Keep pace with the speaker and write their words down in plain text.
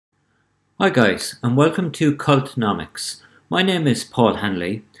Hi guys, and welcome to Cultnomics. My name is Paul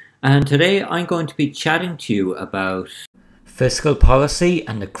Hanley, and today I'm going to be chatting to you about fiscal policy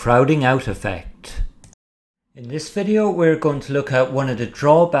and the crowding out effect. In this video, we're going to look at one of the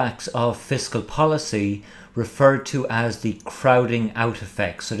drawbacks of fiscal policy, referred to as the crowding out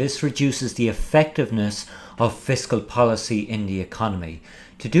effect. So this reduces the effectiveness of fiscal policy in the economy.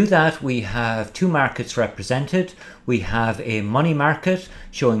 To do that, we have two markets represented. We have a money market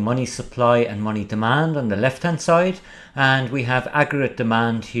showing money supply and money demand on the left hand side, and we have aggregate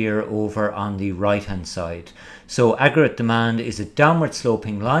demand here over on the right hand side. So aggregate demand is a downward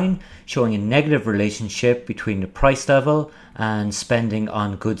sloping line showing a negative relationship between the price level and spending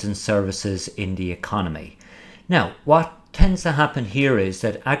on goods and services in the economy. Now, what tends to happen here is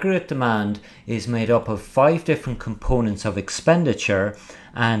that aggregate demand is made up of 5 different components of expenditure,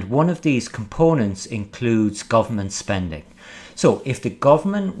 and one of these components includes government spending. So if the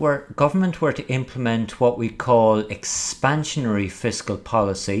government were to implement what we call expansionary fiscal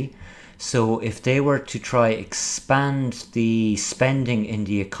policy, so if they were to try expand the spending in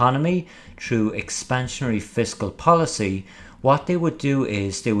the economy through expansionary fiscal policy, what they would do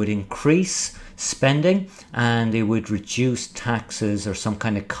is they would increase spending and they would reduce taxes or some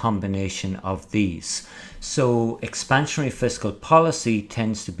kind of combination of these. So expansionary fiscal policy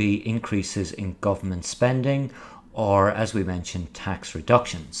tends to be increases in government spending, or as we mentioned, tax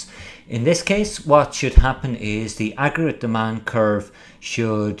reductions. In this case, what should happen is the aggregate demand curve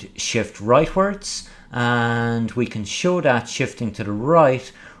should shift rightwards, and we can show that shifting to the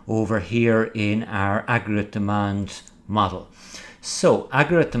right over here in our aggregate demand model. So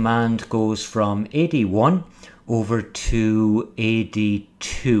aggregate demand goes from AD1 over to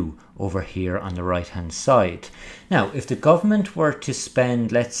AD2 over here on the right hand side. Now, if the government were to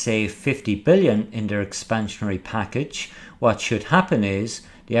spend, let's say, 50 billion in their expansionary package, what should happen is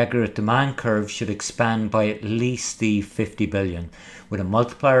the aggregate demand curve should expand by at least the 50 billion. With a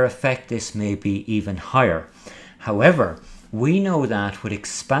multiplier effect, this may be even higher. However, we know that with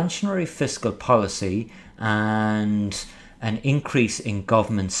expansionary fiscal policy and an increase in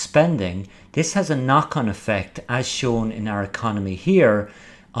government spending, this has a knock-on effect as shown in our economy here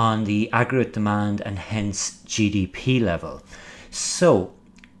on the aggregate demand and hence GDP level. So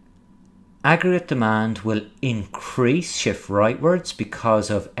aggregate demand will increase, shift rightwards because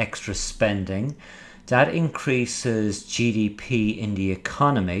of extra spending. That increases GDP in the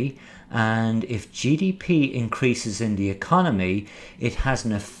economy, and if GDP increases in the economy, it has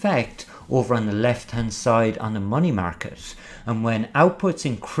an effect over on the left hand side on the money market. And when output's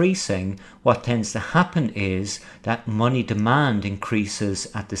increasing, what tends to happen is that money demand increases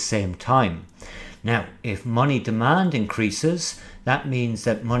at the same time. Now, if money demand increases, that means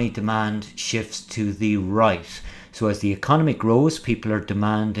that money demand shifts to the right. So as the economy grows, people are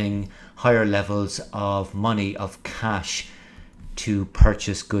demanding higher levels of money, of cash, to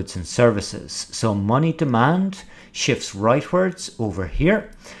purchase goods and services. So money demand shifts rightwards over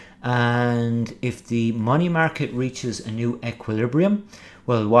here. And if the money market reaches a new equilibrium,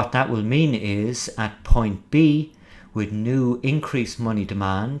 well, what that will mean is at point B, with new increased money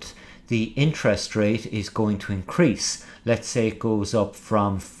demand, the interest rate is going to increase. Let's say it goes up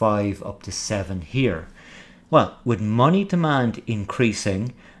from 5 up to 7 here. Well, with money demand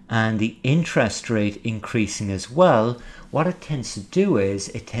increasing and the interest rate increasing as well, what it tends to do is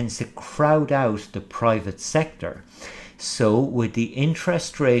it tends to crowd out the private sector. So with the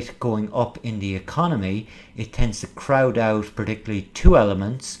interest rate going up in the economy, it tends to crowd out particularly 2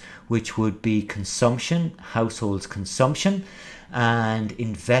 elements, which would be consumption, households' consumption, and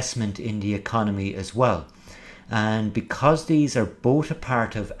investment in the economy as well. And because these are both a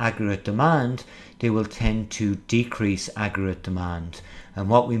part of aggregate demand, they will tend to decrease aggregate demand. And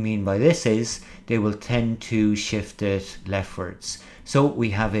what we mean by this is they will tend to shift it leftwards. So we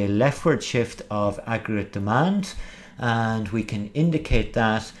have a leftward shift of aggregate demand, and we can indicate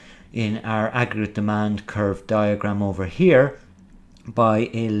that in our aggregate demand curve diagram over here by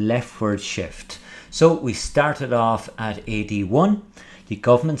a leftward shift. So we started off at AD1. The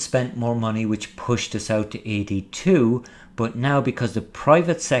government spent more money, which pushed us out to AD2, but now because the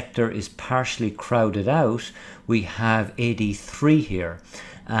private sector is partially crowded out, we have AD3 here.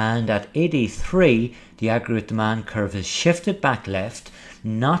 And at AD3, the aggregate demand curve has shifted back left,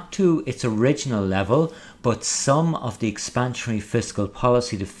 not to its original level, but some of the expansionary fiscal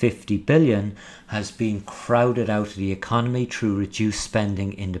policy, the 50 billion, has been crowded out of the economy through reduced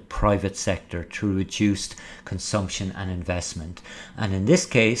spending in the private sector, through reduced consumption and investment. And in this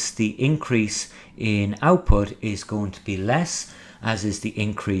case, the increase in output is going to be less, as is the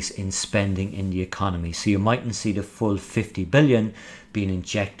increase in spending in the economy. So you mightn't see the full 50 billion being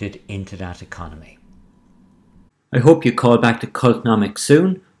injected into that economy. I hope you call back to Cultnomics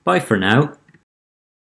soon. Bye for now.